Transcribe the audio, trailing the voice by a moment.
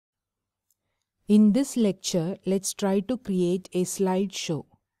In this lecture, let's try to create a slideshow.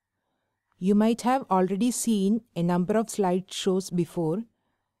 You might have already seen a number of slideshows before.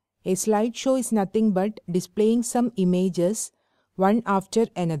 A slideshow is nothing but displaying some images one after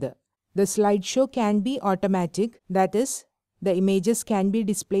another. The slideshow can be automatic, that is, the images can be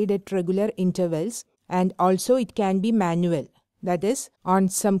displayed at regular intervals, and also it can be manual, that is, on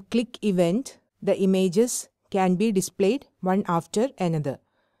some click event, the images can be displayed one after another.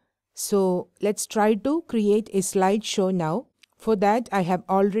 So let's try to create a slideshow now. For that, I have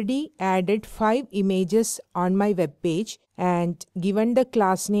already added 5 images on my web page and given the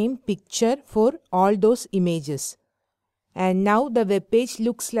class name picture for all those images. And now the web page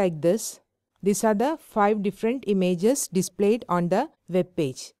looks like this. These are the 5 different images displayed on the web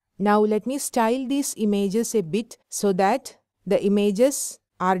page. Now let me style these images a bit so that the images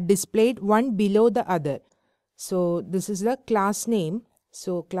are displayed one below the other. So this is the class name.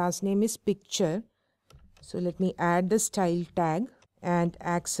 So class name is picture. So let me add the style tag and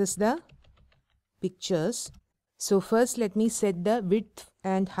access the pictures. So first let me set the width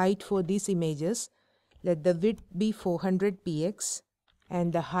and height for these images. Let the width be 400 px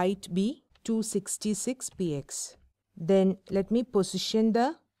and the height be 266 px. Then let me position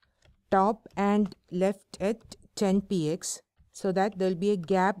the top and left at 10 px so that there will be a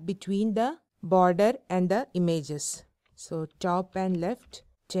gap between the border and the images. So top and left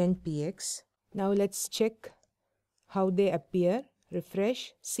 10 px. Now let's check how they appear.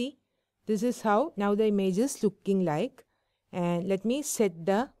 Refresh. See, this is how now the image is looking like. And let me set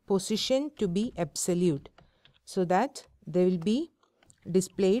the position to be absolute so that they will be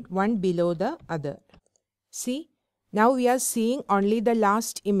displayed one below the other. See, now we are seeing only the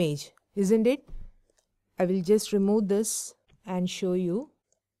last image, isn't it? I will just remove this and show you.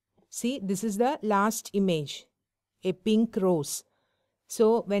 See, this is the last image, a pink rose.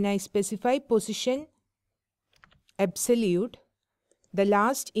 So when I specify position absolute, the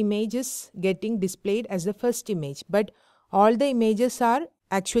last image is getting displayed as the first image, but all the images are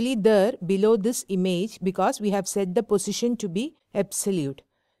actually there below this image because we have set the position to be absolute.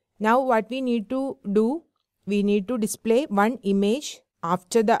 Now what we need to do, we need to display one image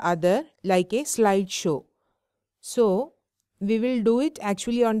after the other like a slideshow. So we will do it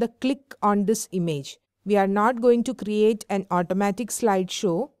actually on the click on this image. We are not going to create an automatic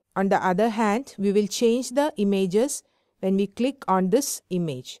slideshow. On the other hand, we will change the images when we click on this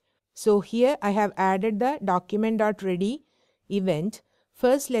image. So here I have added the document.ready event.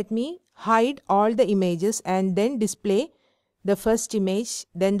 First let me hide all the images and then display the first image,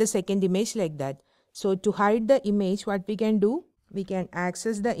 then the second image like that. So to hide the image, what we can do, we can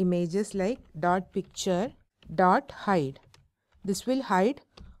access the images like .picture.hide. This will hide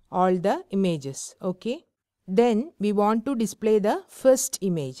all the images. Okay. Then we want to display the first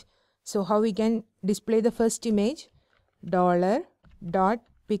image. So how we can display the first image?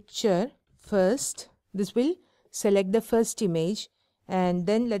 $.picture first. This will select the first image and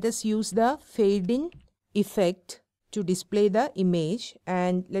then let us use the fade in effect to display the image,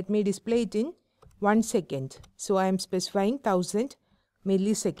 and let me display it in 1 second. So I am specifying 1000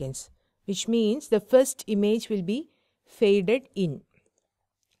 milliseconds, which means the first image will be faded in.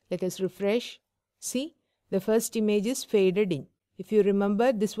 Let us refresh. See, the first image is faded in. If you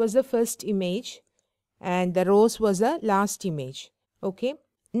remember, this was the first image and the rose was the last image. Okay.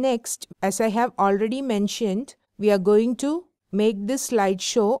 Next, as I have already mentioned, we are going to make this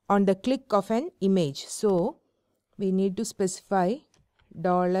slideshow on the click of an image. So we need to specify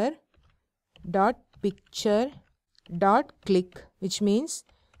 $.picture.click, which means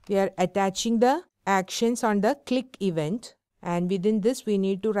we are attaching the actions on the click event, and within this we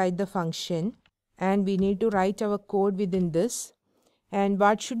need to write the function and we need to write our code within this. And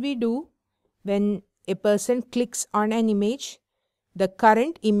what should we do when a person clicks on an image? The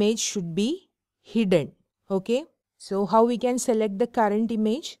current image should be hidden. Okay. So how we can select the current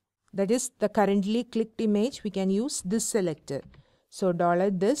image? That is the currently clicked image. We can use this selector. So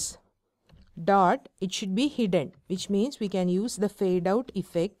 $this dot, it should be hidden, which means we can use the fade out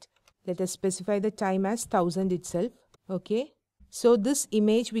effect. Let us specify the time as 1000 itself. Okay. So this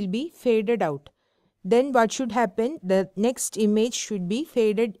image will be faded out. Then what should happen? The next image should be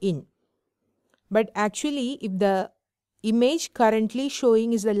faded in. But actually, if the image currently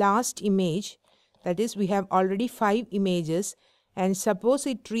showing is the last image, that is, we have already 5 images, and suppose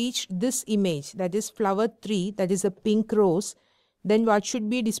it reached this image, that is flower 3, that is a pink rose, then what should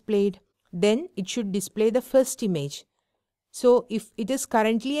be displayed? Then it should display the first image. So if it is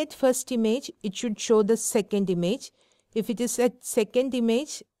currently at first image, it should show the second image. If it is at second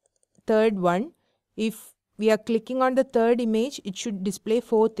image, third one. If we are clicking on the third image, it should display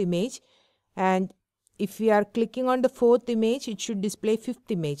fourth image. and if we are clicking on the fourth image, it should display fifth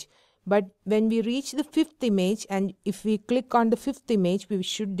image. But when we reach the fifth image and if we click on the fifth image, we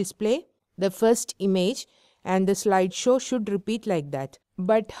should display the first image and the slideshow should repeat like that.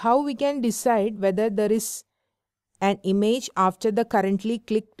 But how we can decide whether there is an image after the currently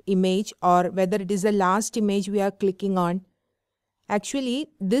clicked image or whether it is the last image we are clicking on? Actually,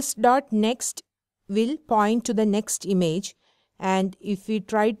 this dot next will point to the next image, and if we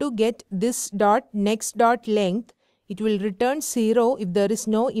try to get this dot next dot length, it will return 0 if there is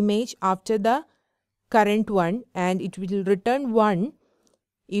no image after the current one, and it will return 1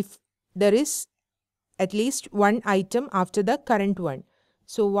 if there is at least one item after the current one.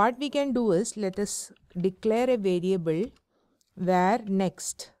 So what we can do is, let us declare a variable where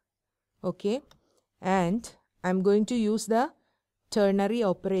next, okay, and I'm going to use the ternary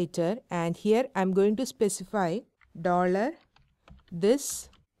operator, and here I'm going to specify $this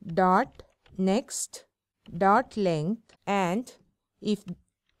dot next dot length, and if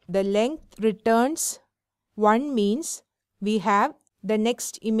the length returns 1 means we have the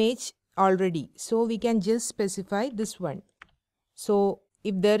next image already, so we can just specify this one. So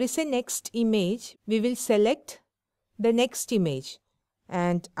if there is a next image, we will select the next image,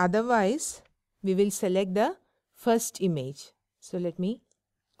 and otherwise we will select the first image. So let me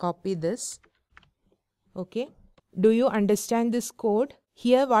copy this. Okay, do you understand this code?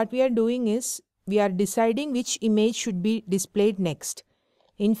 Here what we are doing is we are deciding which image should be displayed next.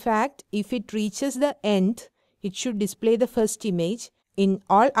 In fact, if it reaches the end, it should display the first image. In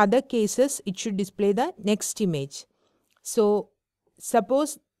all other cases, it should display the next image. So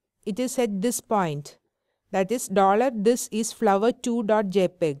suppose it is at this point, that is $this is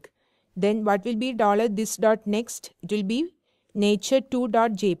flower2.jpg. Then what will be $this.next? It will be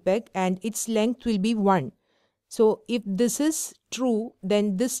nature2.jpg and its length will be 1. So if this is true,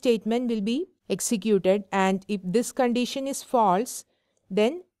 then this statement will be executed, and if this condition is false,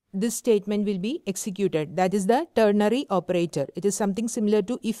 then this statement will be executed. That is the ternary operator. It is something similar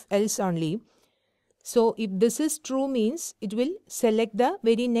to if else only. So if this is true means it will select the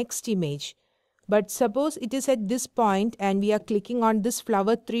very next image. But suppose it is at this point and we are clicking on this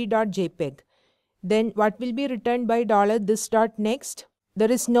flower3.jpg. Then what will be returned by $this.next?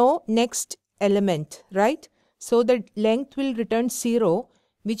 There is no next element, right? So the length will return 0,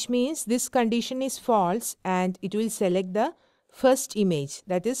 which means this condition is false, and it will select the first image.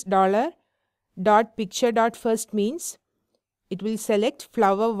 That is $.picture.first means it will select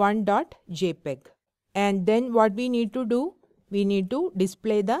flower1.jpg. And then what we need to do? We need to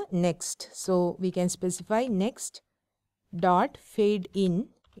display the next. So we can specify next dot fade in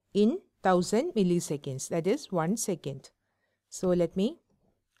 1000 milliseconds, that is 1 second. So let me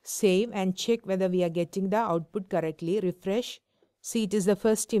save and check whether we are getting the output correctly. Refresh. See, it is the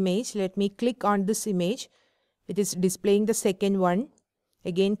first image. Let me click on this image. It is displaying the second one.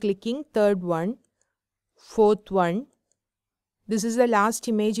 Again clicking third one, fourth one. This is the last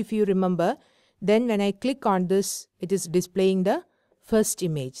image if you remember. Then when I click on this, it is displaying the first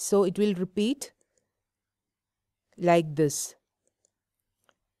image. So it will repeat like this.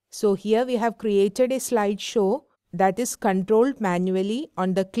 So here we have created a slideshow that is controlled manually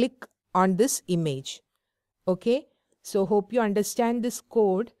on the click on this image. Okay, so hope you understand this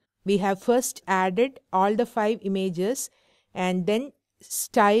code. We have first added all the 5 images and then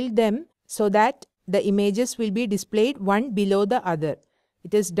styled them so that the images will be displayed one below the other.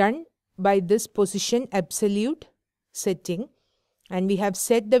 It is done by this position absolute setting, and we have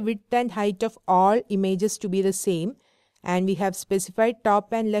set the width and height of all images to be the same, and we have specified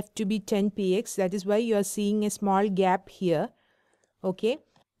top and left to be 10 px. That is why you are seeing a small gap here. Okay,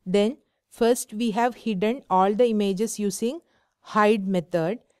 then first we have hidden all the images using hide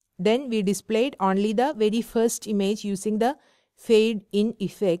method. Then we displayed only the very first image using the fade in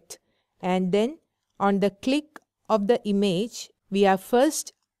effect, and then on the click of the image we are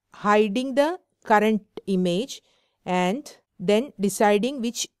first hiding the current image and then deciding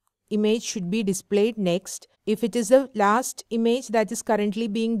which image should be displayed next. If it is the last image that is currently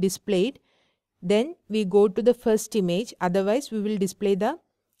being displayed, then we go to the first image. Otherwise we will display the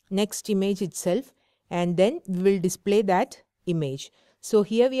next image itself, and then we will display that image. So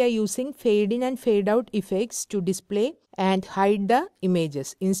here we are using fade in and fade out effects to display and hide the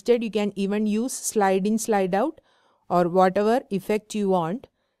images. Instead you can even use slide in, slide out, or whatever effect you want,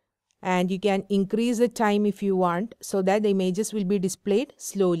 and you can increase the time if you want so that the images will be displayed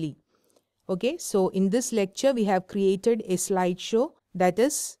slowly. Okay, so in this lecture we have created a slideshow that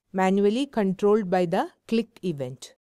is manually controlled by the click event.